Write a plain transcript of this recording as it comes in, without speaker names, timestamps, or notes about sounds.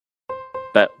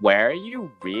But where are you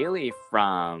really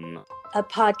from? A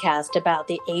podcast about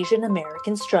the Asian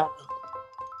American struggle.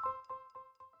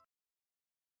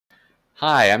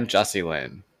 Hi, I'm Jesse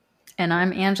Lynn. And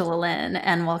I'm Angela Lynn,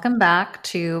 and welcome back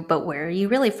to But Where Are You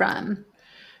Really From?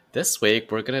 This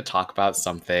week, we're going to talk about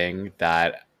something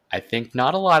that I think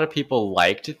not a lot of people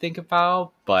like to think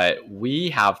about, but we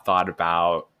have thought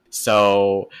about.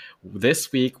 So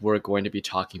this week, we're going to be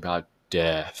talking about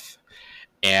death.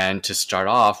 And to start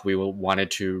off, we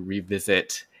wanted to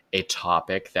revisit a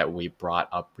topic that we brought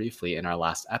up briefly in our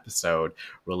last episode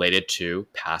related to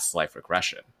past life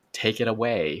regression. Take it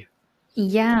away.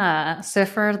 Yeah, so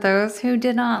for those who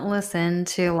did not listen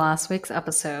to last week's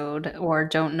episode or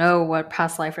don't know what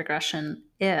past life regression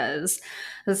is,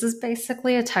 this is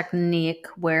basically a technique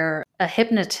where a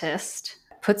hypnotist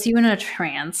puts you in a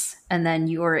trance and then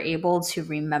you are able to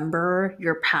remember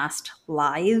your past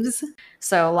lives.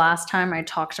 So last time I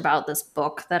talked about this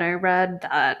book that I read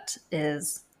that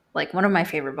is like one of my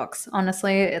favorite books,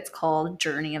 honestly. It's called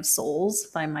Journey of Souls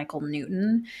by Michael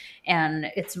Newton,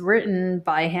 and it's written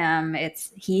by him.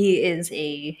 He is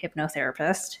a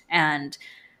hypnotherapist, and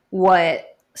what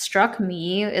struck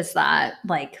me is that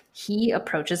like he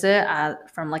approaches it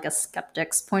from like a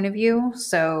skeptic's point of view.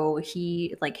 So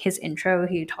he like his intro,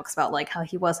 he talks about like how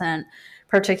he wasn't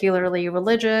particularly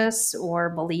religious or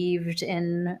believed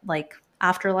in like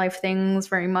afterlife things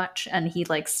very much, and he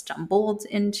like stumbled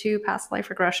into past life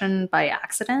regression by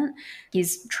accident.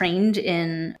 He's trained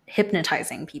in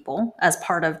hypnotizing people as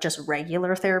part of just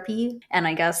regular therapy, and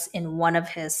I guess in one of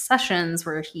his sessions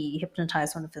where he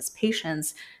hypnotized one of his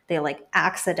patients, they like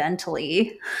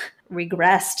accidentally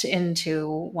regressed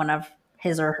into one of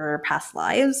his or her past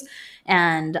lives.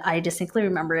 And I distinctly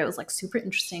remember it was like super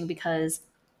interesting because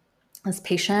this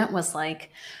patient was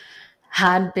like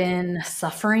had been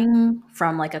suffering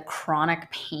from like a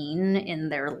chronic pain in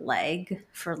their leg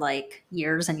for like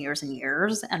years and years and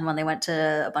years. And when they went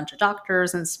to a bunch of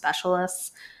doctors and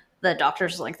specialists, the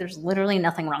doctors were like, there's literally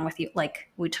nothing wrong with you. Like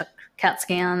we took CAT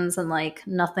scans and like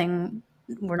nothing,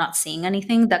 we're not seeing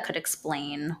anything that could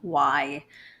explain why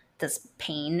this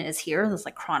pain is here, this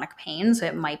like chronic pain. So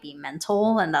it might be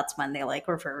mental. And that's when they like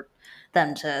refer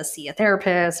them to see a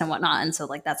therapist and whatnot. And so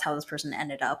like that's how this person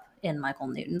ended up in Michael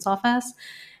Newton's office.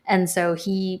 And so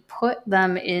he put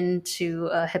them into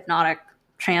a hypnotic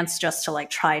trance just to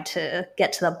like try to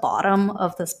get to the bottom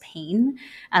of this pain.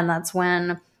 And that's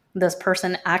when this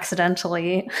person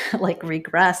accidentally like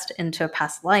regressed into a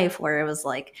past life where it was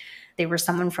like they were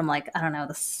someone from like, I don't know,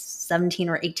 the 17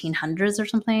 or 1800s or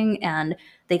something, and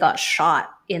they got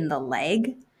shot in the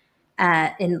leg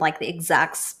in like the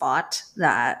exact spot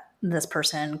that this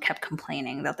person kept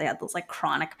complaining that they had this like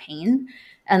chronic pain.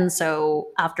 And so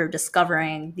after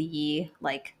discovering the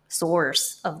like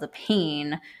source of the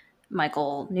pain,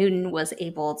 Michael Newton was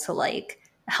able to like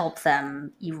help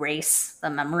them erase the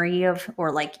memory of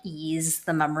or like ease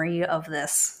the memory of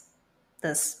this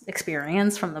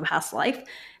experience from the past life.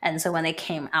 And so when they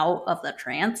came out of the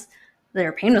trance,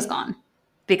 their pain was gone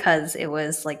because it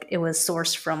was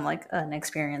sourced from like an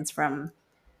experience from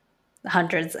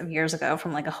hundreds of years ago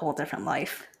from like a whole different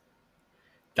life.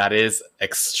 That is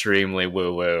extremely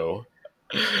woo-woo.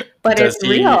 But it's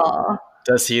real.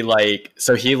 Does he like,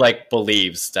 so he like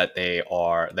believes that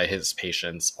that his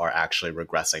patients are actually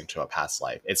regressing to a past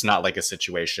life. It's not like a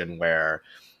situation where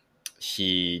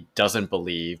he doesn't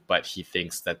believe, but he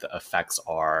thinks that the effects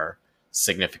are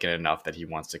significant enough that he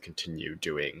wants to continue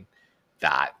doing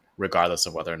that, regardless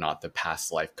of whether or not the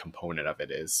past life component of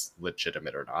it is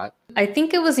legitimate or not. I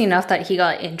think it was enough that he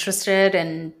got interested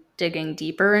in digging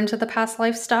deeper into the past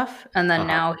life stuff. And then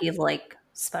now he like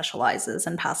specializes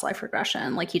in past life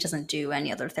regression. Like he doesn't do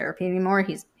any other therapy anymore.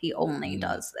 He only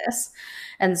does this.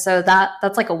 And so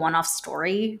that's like a one-off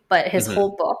story, but his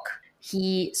whole book,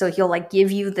 he'll like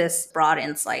give you this broad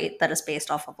insight that is based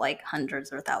off of like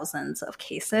hundreds or thousands of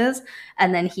cases,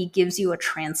 and then he gives you a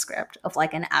transcript of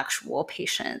like an actual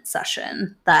patient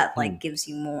session that like gives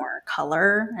you more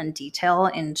color and detail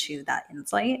into that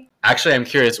insight. Actually, I'm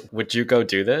curious, would you go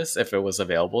do this if it was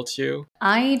available to you?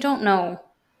 I don't know,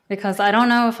 because I don't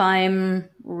know if I'm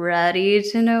ready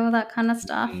to know that kind of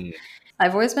stuff.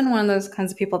 I've always been one of those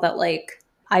kinds of people that like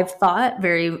I've thought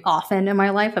very often in my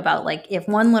life about like if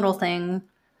one little thing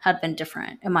had been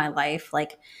different in my life,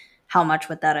 like how much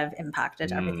would that have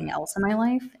impacted everything else in my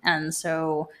life? And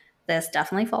so this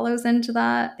definitely follows into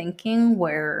that thinking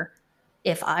where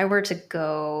if I were to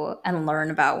go and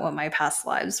learn about what my past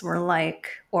lives were like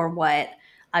or what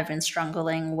I've been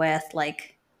struggling with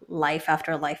like life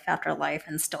after life after life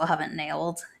and still haven't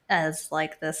nailed as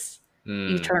like this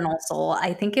eternal soul,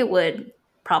 I think it would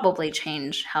probably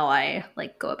change how I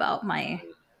like go about my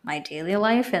daily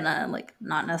life in a like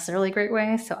not necessarily great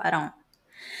way. So I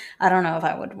don't know if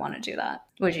I would want to do that.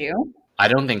 Would you? I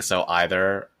don't think so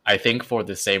either. I think for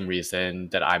the same reason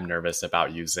that I'm nervous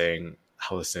about using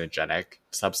hallucinogenic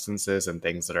substances and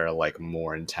things that are like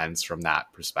more intense from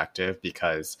that perspective,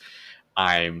 because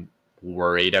I'm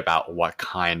worried about what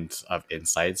kinds of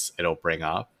insights it'll bring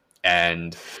up.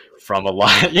 And from a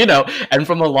lot, and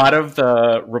from a lot of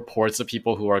the reports of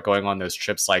people who are going on those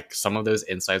trips, like some of those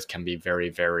insights can be very,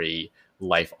 very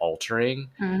life altering.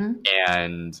 Mm-hmm.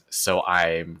 And so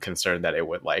I'm concerned that it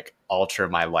would like alter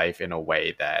my life in a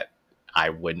way that I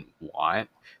wouldn't want.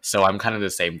 So I'm kind of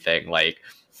the same thing. Like,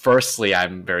 firstly,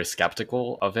 I'm very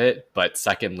skeptical of it, but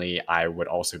secondly, I would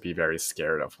also be very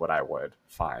scared of what I would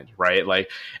find, right?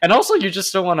 Like, and also you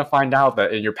just don't want to find out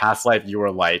that in your past life you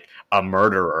were like a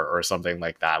murderer or something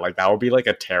like that. Like, that would be like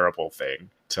a terrible thing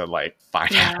to like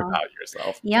find out about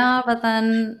yourself. Yeah, but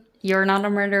then you're not a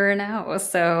murderer now,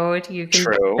 so you can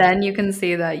True. then you can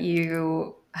see that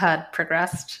you had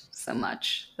progressed so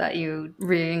much that you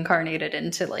reincarnated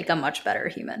into like a much better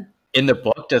human. In the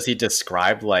book, does he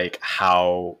describe like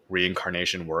how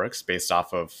reincarnation works based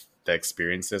off of the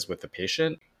experiences with the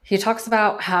patient? He talks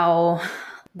about how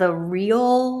the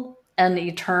real and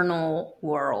eternal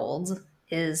world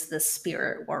is the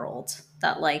spirit world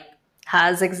that like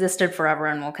has existed forever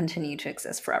and will continue to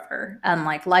exist forever. And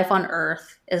like life on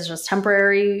earth is just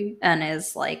temporary and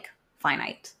is like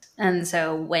finite. And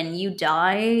so when you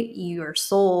die, your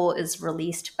soul is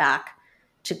released back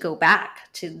to go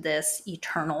back to this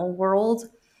eternal world.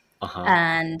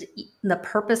 And the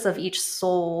purpose of each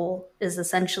soul is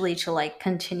essentially to like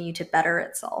continue to better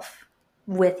itself.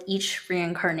 With each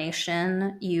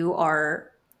reincarnation, you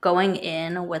are going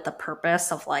in with a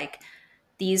purpose of like,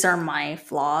 these are my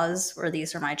flaws or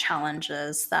these are my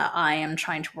challenges that I am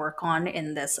trying to work on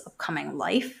in this upcoming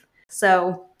life.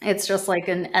 So it's just like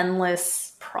an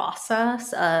endless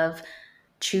process of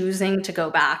choosing to go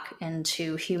back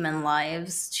into human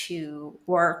lives to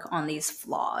work on these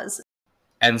flaws.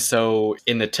 And so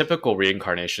in the typical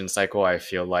reincarnation cycle, I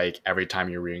feel like every time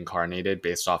you're reincarnated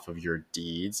based off of your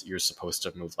deeds, you're supposed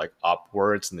to move like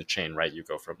upwards in the chain, right? You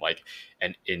go from like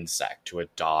an insect to a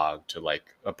dog to like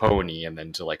a pony and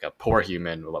then to like a poor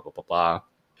human, blah, blah, blah, blah.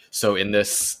 So in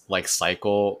this like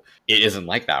cycle, it isn't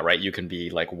like that, right? You can be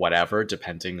like whatever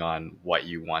depending on what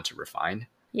you want to refine.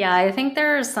 Yeah, I think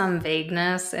there's some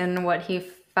vagueness in what he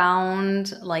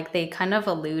found. Like they kind of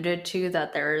alluded to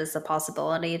that there is a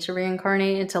possibility to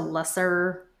reincarnate into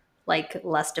lesser, like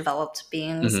less developed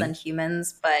beings than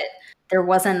humans, but there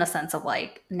wasn't a sense of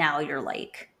like, now you're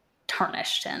like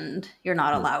tarnished and you're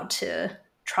not allowed to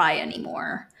try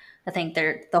anymore. I think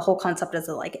the whole concept is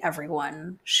that like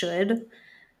everyone should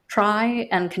try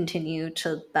and continue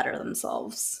to better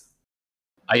themselves.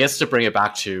 I guess to bring it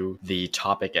back to the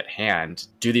topic at hand,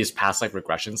 do these past life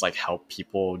regressions like help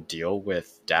people deal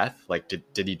with death? Like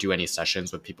did he do any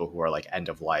sessions with people who are like end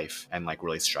of life and like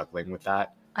really struggling with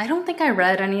that? I don't think I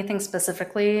read anything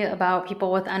specifically about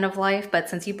people with end of life, but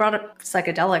since you brought up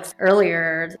psychedelics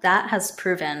earlier, that has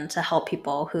proven to help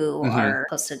people who are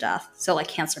close to death. So like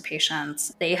cancer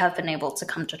patients, they have been able to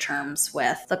come to terms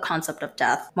with the concept of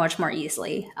death much more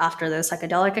easily after those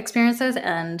psychedelic experiences.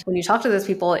 And when you talk to those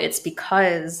people, it's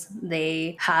because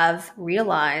they have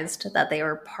realized that they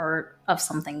are part of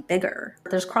something bigger.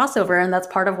 There's crossover, and that's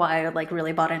part of why I like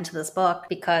really bought into this book,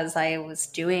 because I was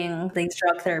doing these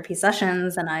drug therapy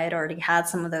sessions and I had already had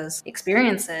some of those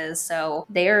experiences. So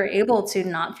they are able to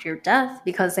not fear death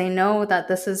because they know that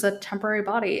this is a temporary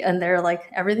body and they're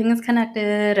like, everything is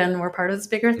connected and we're part of this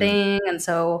bigger thing. And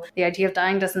so the idea of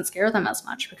dying doesn't scare them as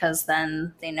much because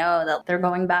then they know that they're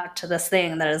going back to this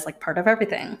thing that is like part of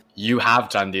everything. You have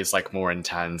done these like more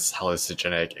intense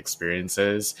hallucinogenic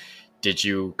experiences. Did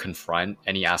you confront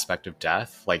any aspect of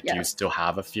death? Like, do you still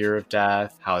have a fear of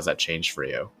death? How has that changed for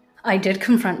you? I did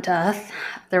confront death.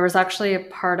 There was actually a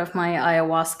part of my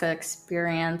ayahuasca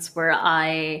experience where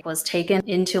I was taken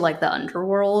into like the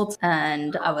underworld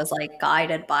and I was like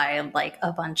guided by like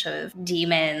a bunch of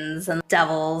demons and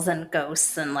devils and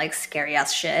ghosts and like scary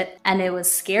ass shit. And it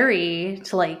was scary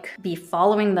to like be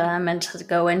following them and to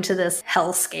go into this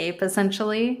hellscape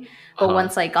essentially. But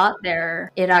once I got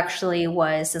there, it actually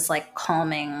was this like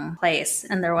calming place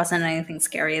and there wasn't anything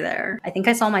scary there. I think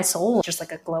I saw my soul, just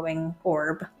like a glowing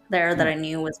orb there that I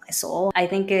knew was my soul. I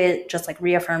think it just like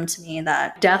reaffirmed to me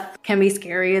that death can be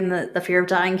scary and the fear of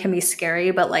dying can be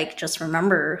scary, but like just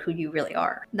remember who you really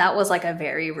are. That was like a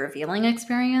very revealing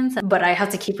experience, but I have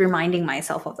to keep reminding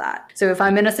myself of that. So if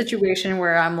I'm in a situation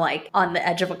where I'm like on the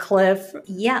edge of a cliff,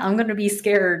 yeah, I'm going to be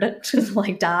scared to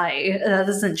like die. That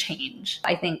doesn't change.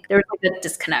 I think there's like a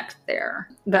disconnect there.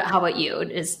 But how about you?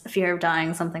 Is fear of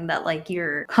dying something that like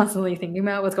you're constantly thinking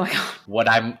about? What's going on? What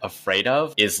I'm afraid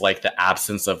of is like the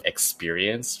absence of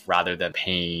experience rather than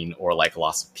pain or like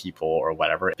loss of people or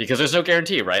whatever, because there's no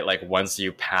guarantee, right? Like once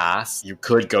you pass, you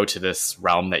could go to this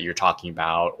realm that you're talking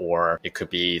about, or it could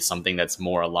be something that's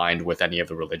more aligned with any of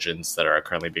the religions that are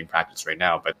currently being practiced right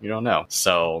now, but you don't know.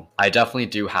 So I definitely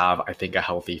do have, I think, a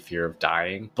healthy fear of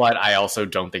dying, but I also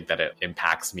don't think that it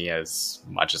impacts me as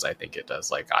much as I think it does.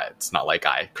 Like it's not like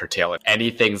I curtail any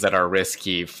things that are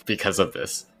risky because of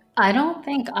this. I don't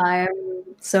think I'm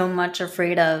so much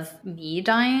afraid of me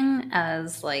dying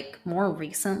as like more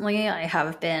recently I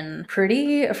have been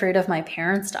pretty afraid of my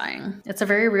parents dying. It's a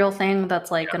very real thing that's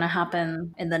like going to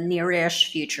happen in the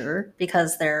near-ish future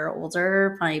because they're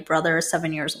older. My brother is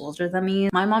 7 years older than me.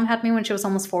 My mom had me when she was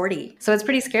almost 40. So it's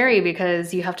pretty scary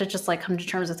because you have to just like come to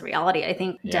terms with reality. I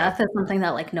think death is something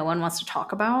that like no one wants to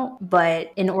talk about,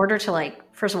 but in order to like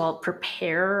first of all,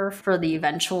 prepare for the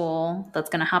eventual that's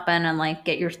going to happen and like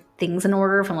get your things in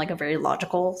order from like a very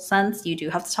logical sense, you do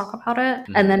have to talk about it.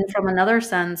 And then from another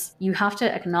sense, you have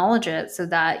to acknowledge it so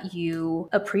that you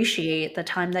appreciate the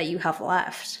time that you have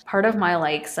left. Part of my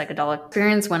like psychedelic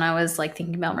experience when I was like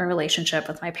thinking about my relationship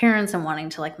with my parents and wanting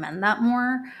to like mend that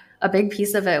more, a big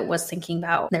piece of it was thinking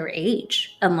about their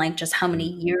age and like just how many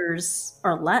years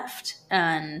are left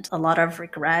and a lot of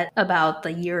regret about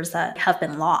the years that have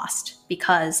been lost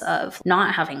because of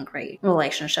not having great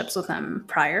relationships with them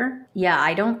prior. Yeah,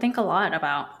 I don't think a lot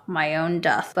about my own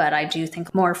death, but I do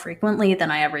think more frequently than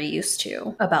I ever used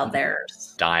to about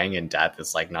theirs. Dying and death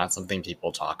is like not something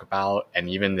people talk about, and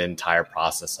even the entire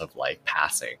process of like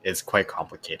passing is quite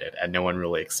complicated and no one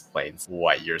really explains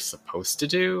what you're supposed to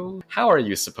do. How are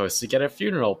you supposed to get a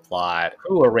funeral plot?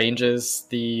 Who arranges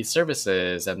the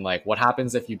services? And like what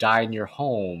happens if you die in your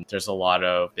home? There's a lot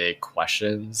of big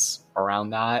questions around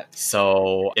that.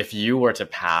 So if you were to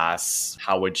pass,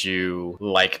 how would you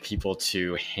like people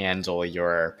to handle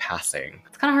your passing?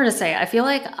 It's kind of hard to say. I feel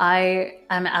like I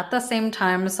am at the same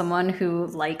time someone who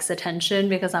likes attention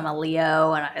because I'm a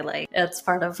Leo and I like it's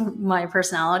part of my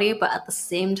personality, but at the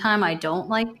same time I don't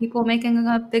like people making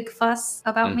a big fuss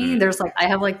about me. There's like I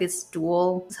have like this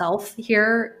dual self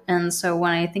here, and so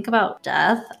when I think about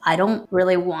death, I don't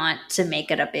really want to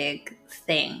make it a big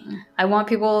thing. I want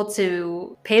people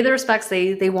to pay the respects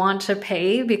they want to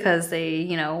pay because they,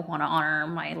 you know, want to honor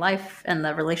my life and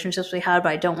the relationships we had, but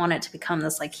I don't want it to become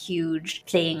this like huge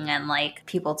thing and like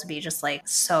people to be just like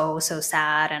so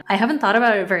sad. And I haven't thought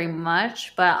about it very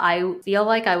much, but I feel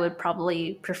like I would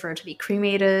probably prefer to be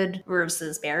cremated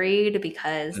versus buried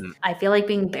because I feel like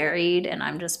being buried, and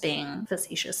I'm just being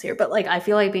facetious here, but like I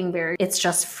feel like being buried, it's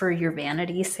just for your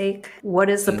vanity's sake. What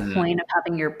is the point of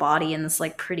having your body in this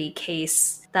like pretty case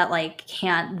that like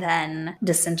can't then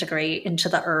disintegrate into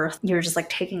the earth? You're just like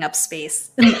taking up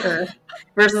space in the earth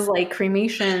versus like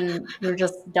cremation, you're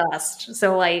just dust.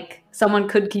 So like someone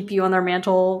could keep you on their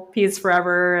mantelpiece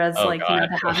forever as you know,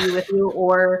 to have you with you,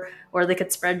 or they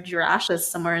could spread your ashes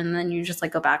somewhere and then you just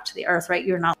like go back to the earth, right?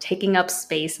 You're not taking up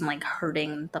space and like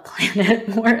hurting the planet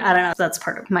more. I don't know. That's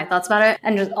part of my thoughts about it.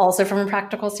 And just also from a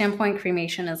practical standpoint,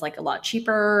 cremation is like a lot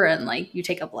cheaper and like you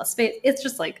take up less space. It's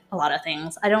just like a lot of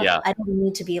things. I don't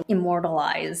need to be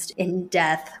immortalized in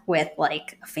death with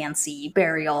like a fancy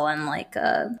burial and like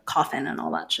a coffin and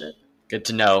all that shit. Good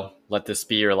to know. Let this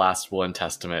be your last will and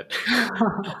testament.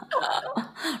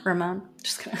 Ramon,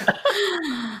 just kidding.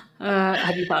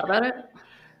 Have you thought about it?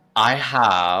 I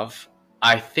have.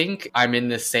 I think I'm in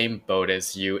the same boat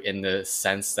as you in the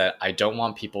sense that I don't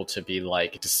want people to be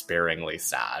like despairingly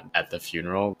sad at the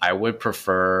funeral. I would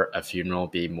prefer a funeral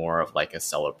be more of like a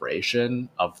celebration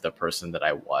of the person that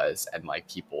I was and like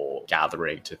people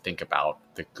gathering to think about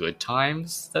the good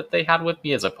times that they had with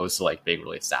me as opposed to like being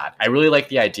really sad. I really like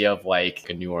the idea of like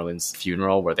a New Orleans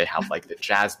funeral where they have like the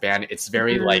jazz band. It's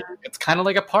very like, it's kind of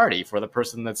like a party for the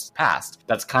person that's passed.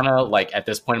 That's kind of like at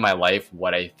this point in my life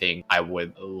what I think I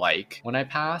would like when I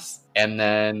pass. And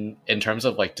then in terms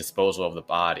of like disposal of the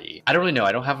body, I don't really know.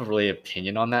 I don't have a really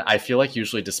opinion on that. I feel like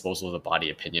usually disposal of the body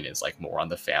opinion is like more on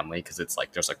the family because it's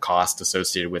like there's a cost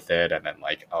associated with it. And then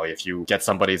like, oh, if you get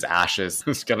somebody's ashes,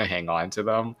 who's going to hang on to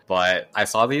them? But I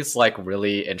saw these like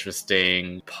really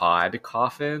interesting pod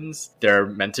coffins. They're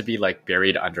meant to be like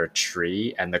buried under a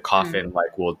tree, and the coffin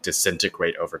like will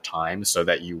disintegrate over time so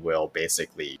that you will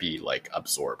basically be like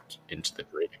absorbed into the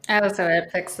tree. Oh, so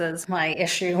it fixes my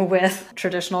issue with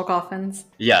traditional coffins.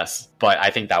 Yes, but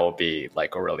I think that would be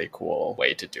like a really cool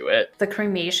way to do it. The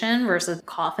cremation versus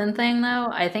coffin thing, though,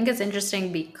 I think it's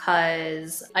interesting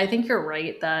because I think you're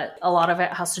right that a lot of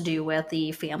it has to do with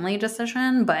the family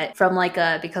decision, but from like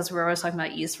because we're always talking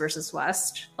about East versus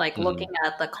West, like looking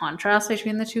at the contrast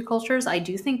between the two cultures, I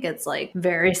do think it's like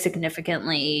very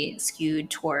significantly skewed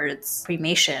towards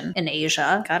cremation in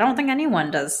Asia. I don't think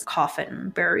anyone does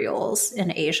coffin burials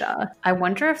in Asia. I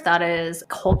wonder if that is a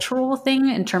cultural thing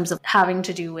in terms of having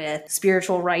to do with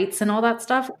spiritual rites and all that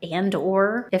stuff, and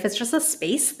or if it's just a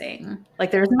space thing.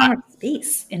 Like there's not much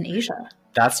space in Asia.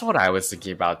 That's what I was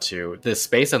thinking about too. The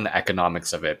space and the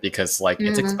economics of it, because like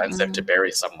it's expensive to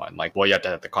bury someone. Like, well, you have to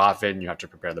have the coffin, you have to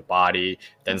prepare the body,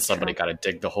 then somebody got to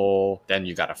dig the hole, then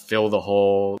you got to fill the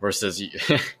hole. Versus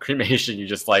cremation, you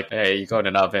just like, hey, you go in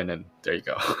an oven and there you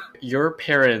go. Your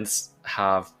parents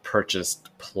have purchased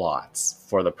plots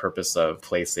for the purpose of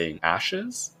placing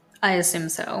ashes? I assume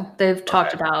so. They've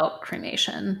talked about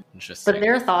cremation. Interesting. But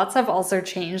their thoughts have also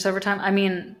changed over time. I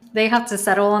mean, they have to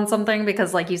settle on something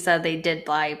because, like you said, they did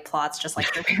buy plots just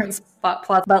like their parents bought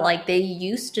plots. But like they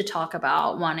used to talk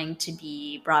about wanting to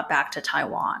be brought back to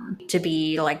Taiwan to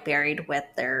be like buried with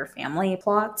their family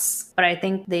plots. But I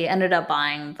think they ended up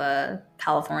buying the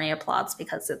California plots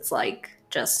because it's like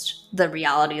just the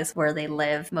realities where they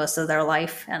live most of their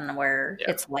life and where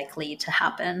it's likely to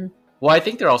happen. Well, I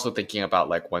think they're also thinking about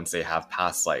like once they have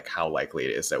passed, like how likely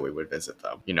it is that we would visit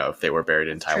them. You know, if they were buried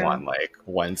in Taiwan, like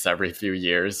once every few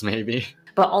years, maybe.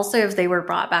 But also if they were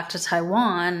brought back to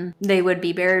Taiwan, they would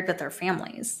be buried with their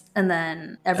families. And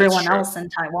then everyone else in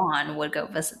Taiwan would go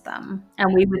visit them.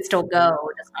 And we would still go,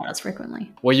 just not as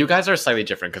frequently. Well, you guys are slightly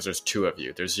different because there's two of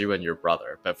you. There's you and your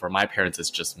brother. But for my parents,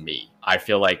 it's just me. I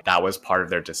feel like that was part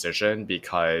of their decision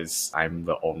because I'm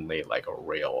the only like a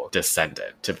real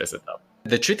descendant to visit them.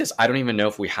 The truth is, I don't even know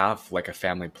if we have like a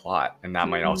family plot, and that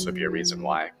might also be a reason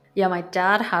why. Yeah, my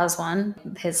dad has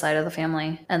one, his side of the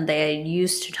family, and they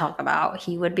used to talk about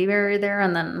he would be buried there,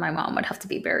 and then my mom would have to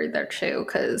be buried there too,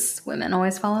 because women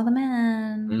always follow the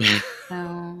men.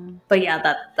 But yeah,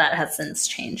 that has since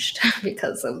changed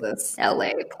because of this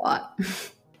LA plot.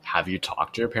 Have you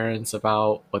talked to your parents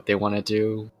about what they want to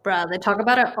do? Bruh, they talk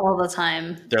about it all the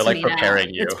time. They're like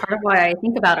preparing you. It's part of why I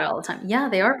think about it all the time. Yeah,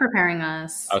 they are preparing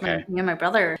us. Okay. Like, me and my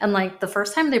brother. And like the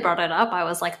first time they brought it up, I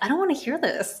was like, I don't want to hear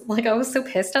this. Like I was so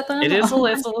pissed at them. It's a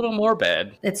little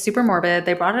morbid. It's super morbid.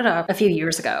 They brought it up a few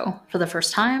years ago for the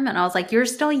first time. And I was like, you're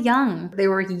still young. They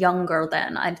were younger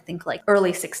then. I think like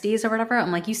early 60s or whatever.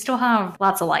 I'm like, you still have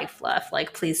lots of life left.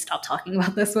 Like, please stop talking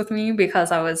about this with me,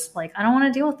 because I was like, I don't want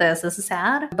to deal with this. This is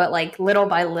sad. But like little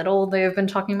by little, they've been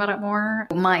talking about it more.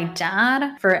 My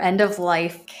dad, for end of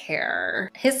life care,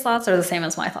 his thoughts are the same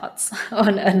as my thoughts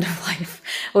on end of life,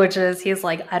 which is he's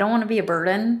like, I don't want to be a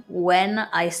burden. When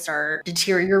I start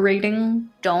deteriorating,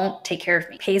 don't take care of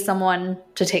me. Pay someone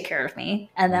to take care of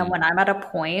me. And then when I'm at a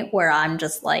point where I'm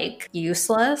just like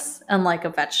useless and like a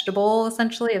vegetable,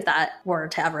 essentially, if that were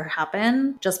to ever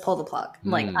happen, just pull the plug.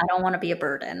 Like, I don't want to be a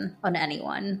burden on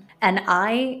anyone. And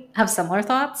I have similar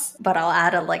thoughts, but I'll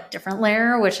add a like different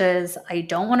layer, which is I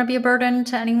don't want to be a burden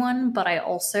to anyone, but I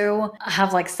also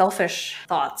have like selfish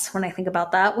thoughts when I think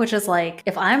about that, which is like,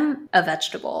 if I'm a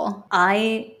vegetable,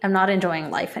 I am not enjoying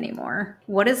life anymore.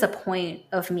 What is the point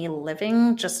of me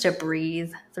living just to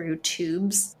breathe through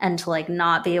tubes and to like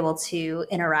not be able to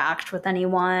interact with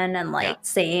anyone and like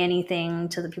say anything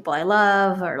to the people I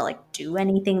love or like do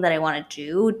anything that I want to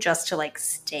do just to like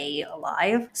stay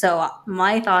alive? So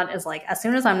my thought is like, as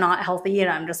soon as I'm not healthy and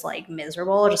I'm just like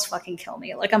miserable, just fucking kill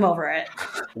me. Like, I'm over it.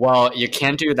 Well, you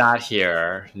can't do that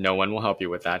here. No one will help you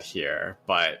with that here.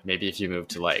 But maybe if you move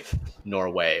to like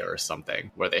Norway or something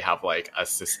where they have like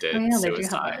assisted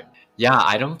suicide. Yeah,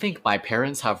 I don't think my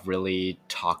parents have really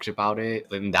talked about it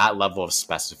in that level of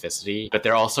specificity, but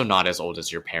they're also not as old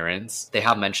as your parents. They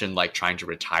have mentioned like trying to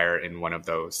retire in one of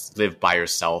those live by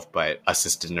yourself, but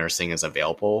assisted nursing is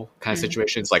available kind of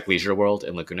situations, like Leisure World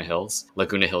in Laguna Hills.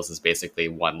 Laguna Hills is basically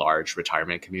one large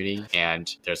retirement community,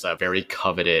 and there's a very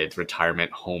coveted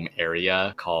retirement home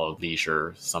area called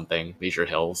Leisure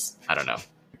Hills. I don't know.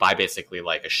 buy basically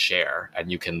like a share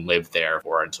and you can live there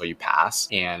for until you pass.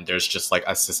 And there's just like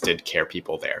assisted care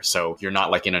people there. So you're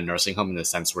not like in a nursing home in the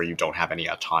sense where you don't have any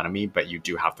autonomy, but you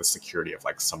do have the security of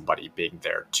like somebody being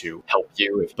there to help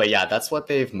you. But yeah, that's what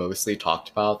they've mostly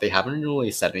talked about. They haven't really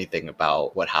said anything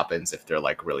about what happens if they're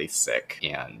like really sick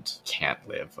and can't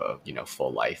live a,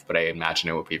 full life. But I imagine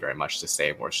it would be very much the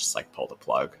same, where it's just like pull the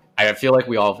plug. I feel like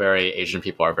Asian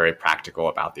people are very practical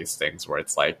about these things, where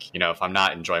it's like, if I'm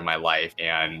not enjoying my life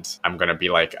and I'm going to be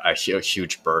like a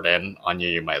huge burden on you,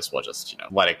 you might as well just,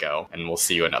 let it go and we'll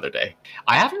see you another day.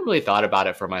 I haven't really thought about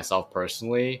it for myself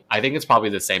personally. I think it's probably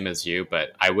the same as you,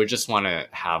 but I would just want to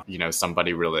have,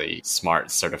 somebody really smart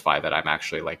certify that I'm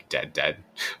actually like dead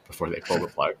before they pull the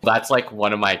plug. That's like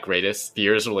one of my greatest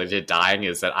fears related to dying,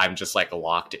 is that I'm just like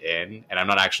locked in and I'm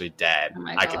not actually dead. Oh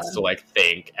my I God. can still like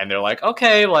think, and they're like,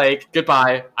 okay, like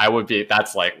goodbye.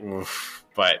 That's like, oof.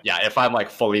 But yeah, if I'm like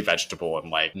fully vegetable and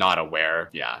like not aware,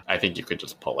 yeah, I think you could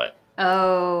just pull it.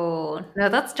 Oh, no,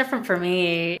 that's different for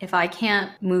me. If I can't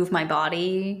move my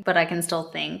body, but I can still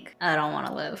think, I don't want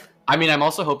to live. I mean, I'm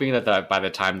also hoping that by the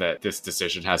time that this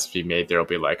decision has to be made, there'll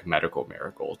be like a medical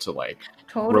miracle to like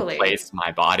Totally replace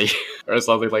my body or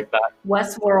something like that.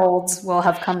 Westworld will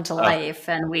have come to life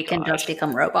and we can just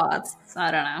become robots.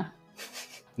 I don't know.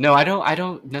 No, I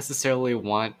don't necessarily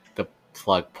want the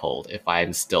plug pulled if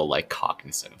I'm still like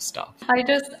cognizant of stuff.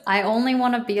 I only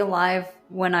want to be alive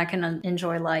when I can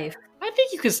enjoy life. I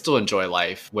think you can still enjoy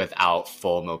life without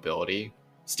full mobility.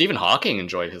 Stephen Hawking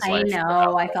enjoyed his life. I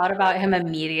know. I thought about him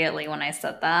immediately when I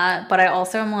said that. But I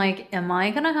also am like, am I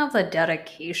going to have the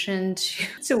dedication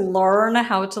to learn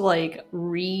how to like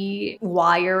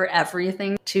rewire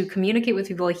everything to communicate with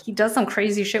people? Like, he does some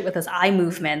crazy shit with his eye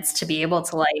movements to be able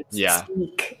to like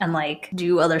speak and like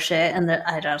do other shit. And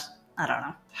I don't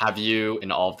know. Have you,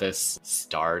 in all of this,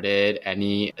 started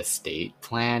any estate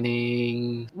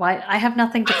planning? Why? I have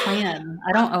nothing to plan.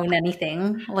 I don't own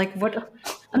anything. Like, what?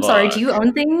 I'm sorry, do you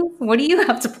own things? What do you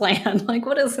have to plan? Like,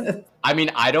 what is it? I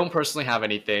mean, I don't personally have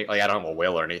anything. Like, I don't have a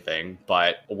will or anything.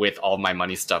 But with all my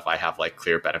money stuff, I have, like,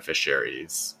 clear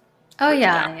beneficiaries. Oh,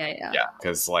 yeah. Yeah,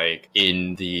 because, like,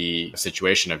 in the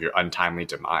situation of your untimely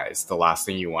demise, the last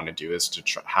thing you want to do is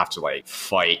to have to, like,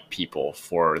 fight people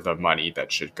for the money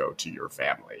that should go to your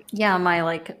family. Yeah, my,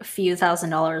 like, few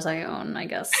 $1,000s I own, I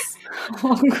guess.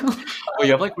 Well,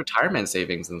 you have, like, retirement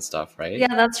savings and stuff, right?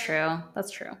 Yeah, that's true.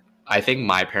 That's true. I think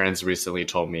my parents recently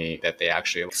told me that they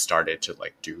actually started to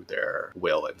like do their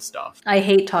will and stuff. I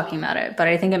hate talking about it, but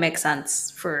I think it makes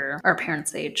sense for our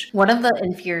parents' age. One of the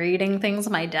infuriating things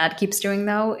my dad keeps doing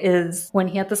though is when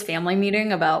he had this family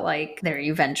meeting about like their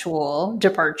eventual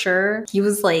departure, he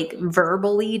was like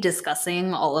verbally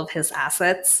discussing all of his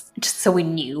assets just so we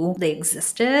knew they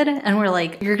existed. And we're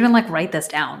like, you're gonna like write this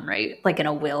down, right? Like in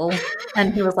a will.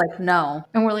 And he was like, no.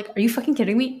 And we're like, are you fucking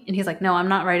kidding me? And he's like, no, I'm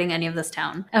not writing any of this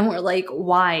down. And we're like,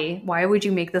 why would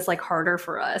you make this like harder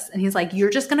for us? And he's like,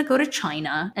 you're just gonna go to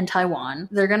China and Taiwan,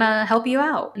 they're gonna help you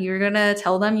out, you're gonna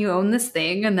tell them you own this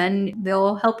thing and then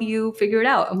they'll help you figure it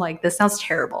out. I'm like, this sounds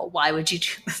terrible, why would you do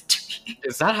this to me?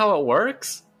 Is that how it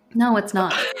works? No, it's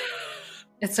not.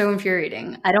 It's so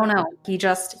infuriating. I don't know.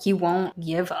 He won't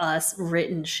give us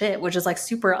written shit, which is like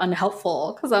super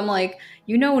unhelpful. Cause I'm like,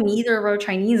 neither of our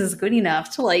Chinese is good enough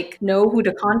to like know who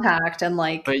to contact and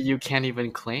like. But you can't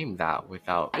even claim that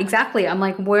without. Exactly. I'm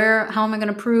like, how am I going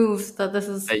to prove that this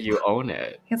is. That you own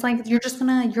it? It's like,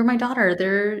 you're my daughter.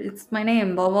 It's my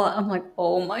name, blah, blah. I'm like,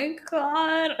 oh my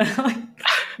God.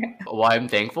 Well, I'm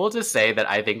thankful to say that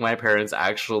I think my parents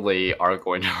actually are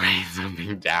going to write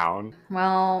something down.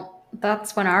 Well,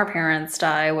 that's when our parents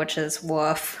die, which is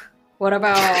woof. What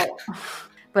about...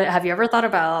 But have you ever thought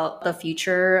about the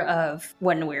future of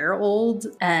when we're old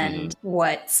and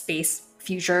what space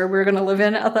future we're going to live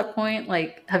in at that point?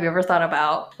 Like, have you ever thought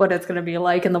about what it's going to be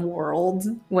like in the world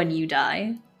when you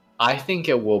die? I think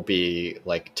it will be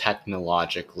like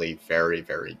technologically very,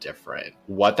 very different.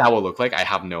 What that will look like, I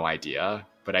have no idea.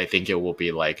 But I think it will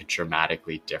be like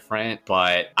dramatically different.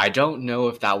 But I don't know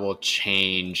if that will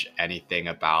change anything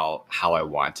about how I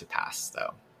want to pass,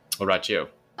 though. What about you?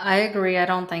 I agree. I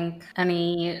don't think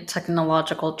any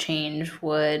technological change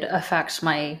would affect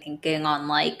my thinking on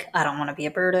like, I don't want to be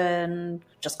a burden,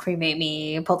 just cremate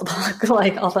me, pull the plug,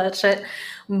 like all that shit.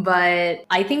 But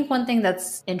I think one thing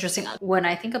that's interesting when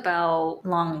I think about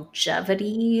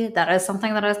longevity, that is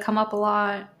something that has come up a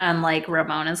lot. And like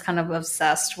Ramon is kind of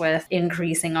obsessed with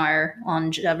increasing our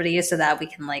longevity so that we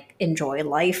can like enjoy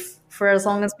life for as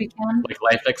long as we can. Like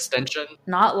life extension?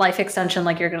 Not life extension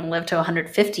like you're going to live to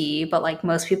 150, but like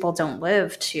most people don't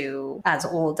live to as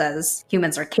old as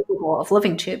humans are capable of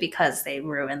living to because they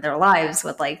ruin their lives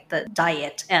with like the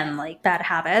diet and like bad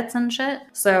habits and shit.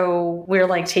 So we're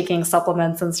like taking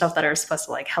supplements and stuff that are supposed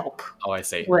to like help Oh, I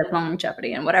see. with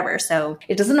longevity and whatever. So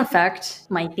it doesn't affect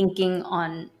my thinking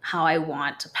on how I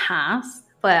want to pass.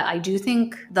 But I do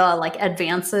think the like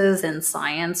advances in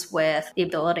science with the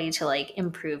ability to like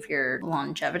improve your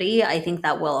longevity, I think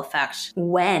that will affect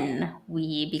when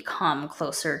we become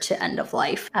closer to end of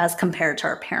life as compared to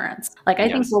our parents. Like I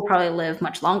think Yes. we'll probably live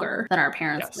much longer than our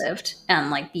parents Yes. lived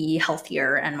and like be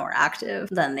healthier and more active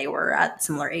than they were at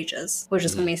similar ages, which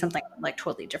is going to be something like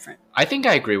totally different. I think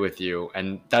I agree with you.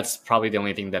 And that's probably the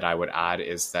only thing that I would add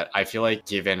is that I feel like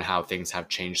given how things have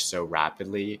changed so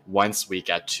rapidly, once we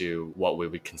get to what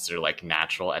we would consider like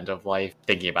natural end of life,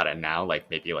 thinking about it now, like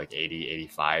maybe like 80,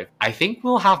 85, I think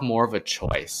we'll have more of a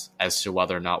choice as to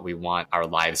whether or not we want our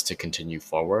lives to continue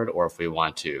forward or if we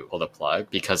want to pull the plug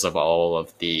because of all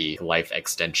of the life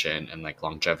extension and like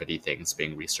longevity things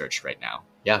being researched right now.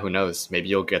 Yeah, who knows? Maybe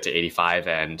you'll get to 85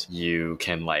 and you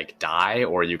can like die,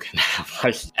 or you can have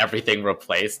like everything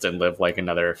replaced and live like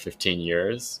another 15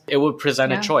 years. It would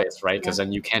present a choice, right? Because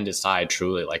then you can decide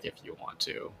truly like if you want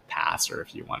to pass or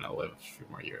if you want to live a few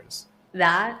more years.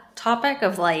 That topic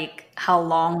of like how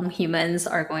long humans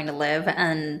are going to live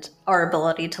and our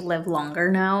ability to live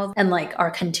longer now and like our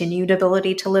continued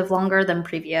ability to live longer than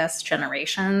previous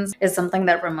generations is something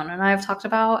that Ramona and I have talked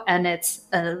about. And it's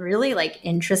a really like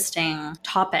interesting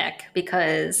topic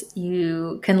because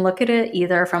you can look at it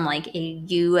either from like a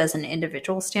you as an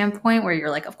individual standpoint where you're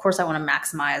like, of course I want to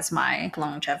maximize my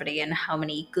longevity and how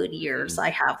many good years I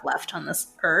have left on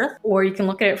this earth. Or you can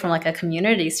look at it from like a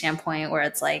community standpoint where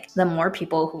it's like the more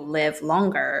people who live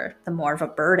longer, the more of a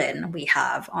burden we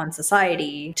have on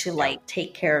society to like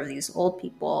take care of these old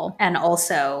people. And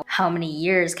also how many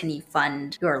years can you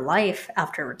fund your life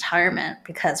after retirement?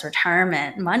 Because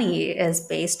retirement money is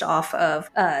based off of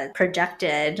a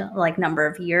projected like number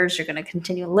of years you're going to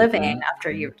continue living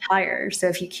after you retire. So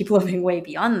if you keep living way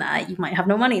beyond that, you might have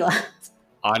no money left.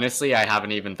 Honestly, I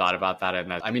haven't even thought about that.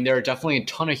 And I mean, there are definitely a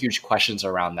ton of huge questions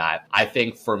around that. I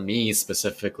think for me,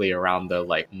 specifically around the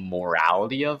like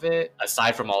morality of it,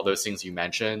 aside from all those things you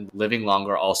mentioned, living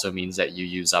longer also means that you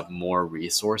use up more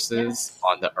resources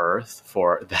on the earth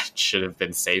for that should have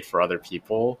been saved for other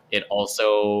people. It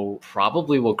also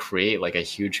probably will create like a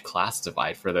huge class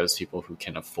divide for those people who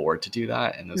can afford to do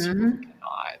that and those people who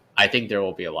cannot. I think there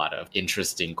will be a lot of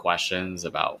interesting questions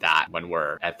about that when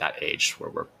we're at that age where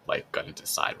we're like going to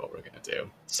decide what we're going to do.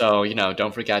 So, you know,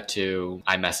 don't forget to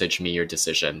iMessage me your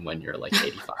decision when you're like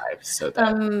 85. So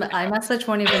that iMessage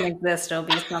won't even exist. It'll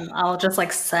be I'll just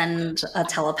like send a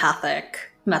telepathic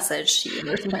message to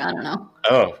you or something. I don't know.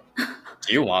 Oh,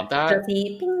 do you want that? Just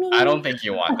be bing, bing. I don't think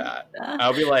you want that.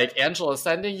 I'll be like, Angela,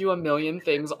 sending you a million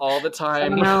things all the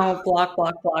time. No, block.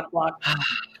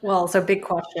 Well, so big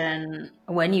question.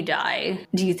 When you die,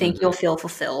 do you think you'll feel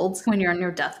fulfilled when you're on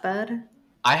your deathbed?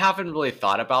 I haven't really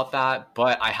thought about that,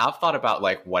 but I have thought about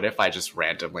like, what if I just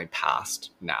randomly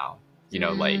passed now? You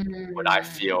know, like, would I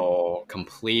feel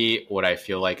complete? Would I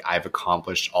feel like I've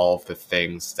accomplished all of the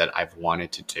things that I've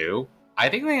wanted to do? I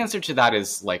think the answer to that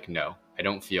is like, no. I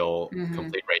don't feel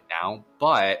complete right now,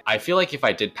 but I feel like if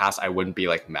I did pass, I wouldn't be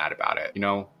like mad about it. You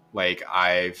know, like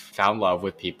I've found love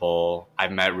with people.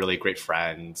 I've met really great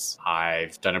friends.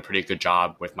 I've done a pretty good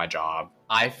job with my job.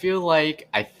 I feel like,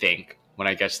 I think when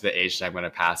I get to the age that I'm going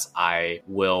to pass, I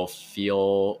will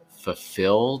feel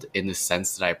fulfilled in the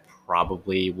sense that I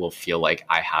probably will feel like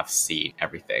I have seen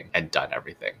everything and done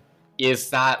everything.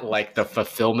 Is that like the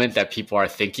fulfillment that people are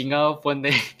thinking of when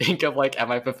they think of like,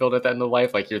 am I fulfilled at the end of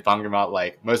life? Like you're talking about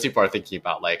like, most people are thinking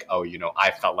about like, oh, you know,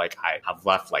 I felt like I have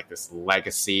left like this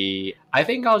legacy. I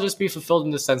think I'll just be fulfilled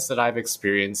in the sense that I've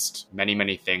experienced many,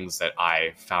 many things that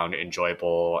I found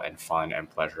enjoyable and fun and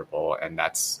pleasurable. And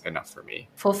that's enough for me.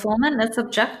 Fulfillment is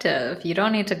subjective. You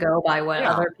don't need to go by what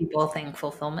other people think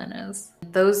fulfillment is.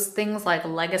 Those things like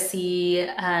legacy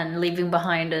and leaving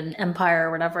behind an empire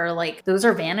or whatever, like those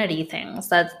are vanity things.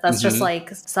 That's just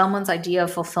like someone's idea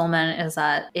of fulfillment is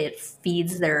that it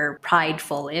feeds their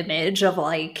prideful image of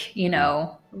like, you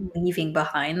know, leaving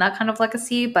behind that kind of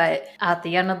legacy. But at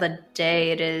the end of the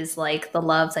day, it is like the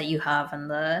loves that you have and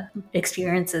the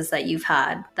experiences that you've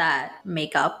had that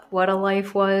make up what a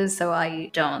life was. So I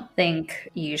don't think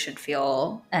you should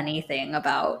feel anything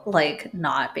about like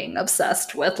not being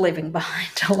obsessed with leaving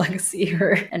behind a legacy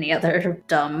or any other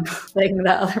dumb thing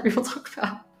that other people talk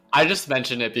about. I just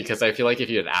mentioned it because I feel like if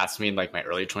you had asked me in like my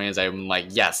early 20s, I'm like,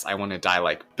 yes, I want to die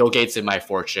like Bill Gates in my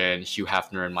fortune, Hugh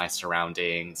Hefner in my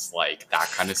surroundings, like that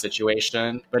kind of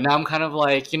situation. But now I'm kind of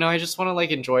like, I just want to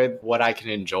like enjoy what I can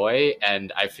enjoy.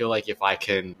 And I feel like if I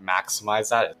can maximize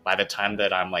that, by the time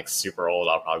that I'm like super old,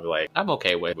 I'll probably be like, I'm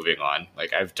okay with moving on.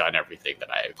 Like I've done everything that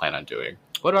I plan on doing.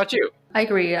 What about you? I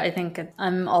agree. I think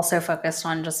I'm also focused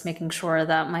on just making sure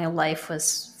that my life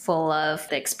was full of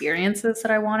the experiences that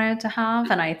I wanted to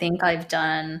have. And I think I've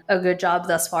done a good job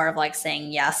thus far of like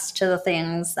saying yes to the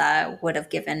things that would have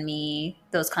given me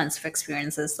those kinds of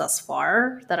experiences thus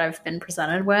far that I've been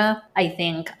presented with. I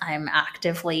think I'm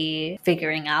actively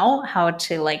figuring out how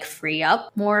to like free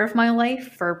up more of my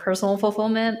life for personal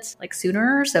fulfillment like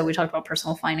sooner. So we talked about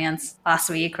personal finance last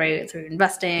week, right? Through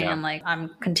investing. And like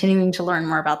I'm continuing to learn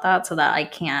more about that so that I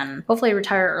can hopefully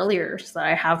retire earlier so that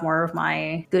I have more of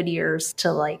my good years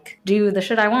to like do the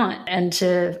shit I want and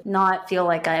to not feel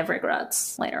like I have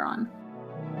regrets later on.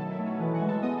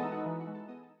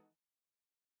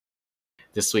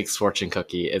 This week's fortune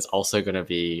cookie is also going to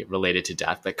be related to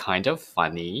death, but kind of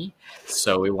funny.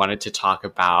 So we wanted to talk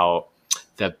about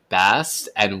the best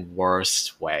and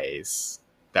worst ways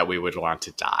that we would want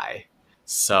to die.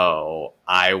 So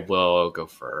I will go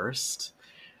first.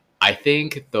 I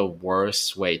think the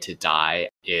worst way to die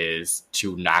is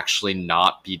to actually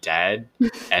not be dead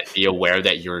and be aware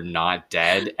that you're not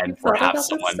dead and perhaps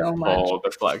someone pull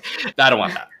the plug. I don't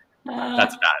want that.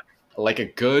 That's bad. Like a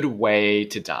good way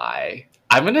to die.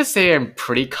 I'm going to say I'm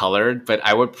pretty colored, but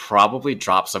I would probably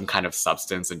drop some kind of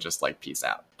substance and just like peace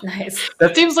out. Nice.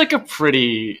 That seems like a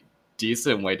pretty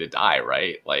decent way to die,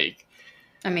 right? Like,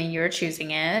 I mean, you're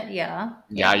choosing it. Yeah,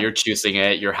 you're choosing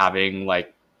it. You're having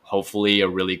like hopefully a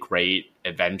really great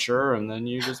adventure and then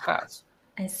you just pass.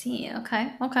 I see.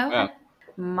 Okay. Yeah.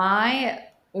 My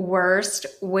worst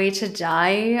way to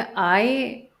die,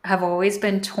 I have always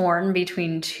been torn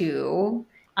between two.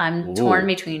 I'm torn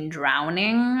between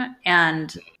drowning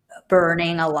and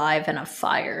burning alive in a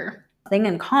fire. The thing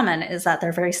in common is that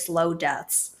they're very slow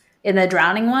deaths. In the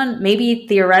drowning one, maybe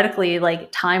theoretically,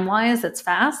 like time-wise, it's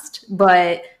fast,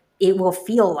 but it will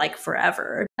feel like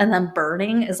forever. And then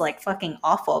burning is like fucking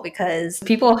awful because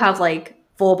people have like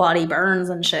full body burns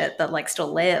and shit that like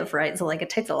still live, right? So like it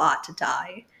takes a lot to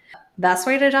die. Best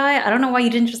way to die? I don't know why you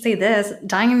didn't just say this.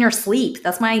 Dying in your sleep.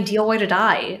 That's my ideal way to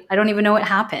die. I don't even know what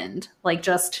happened. Like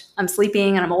just I'm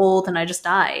sleeping and I'm old and I just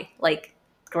die. Like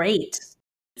great.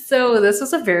 So this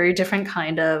was a very different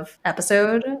kind of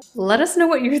episode. Let us know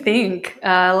what you think.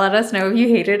 Let us know if you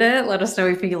hated it. Let us know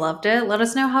if you loved it. Let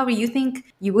us know how you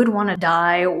think you would want to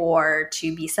die or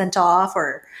to be sent off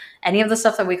or any of the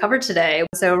stuff that we covered today.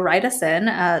 So write us in,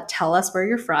 tell us where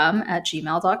you're from at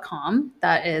gmail.com.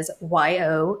 That is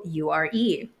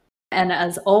YOURE. And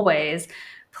as always,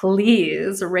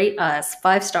 please rate us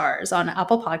 5 stars on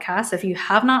Apple Podcasts if you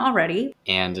have not already.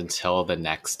 And until the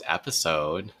next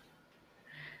episode,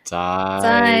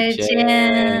 Zaijian,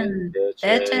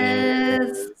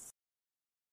 bitches.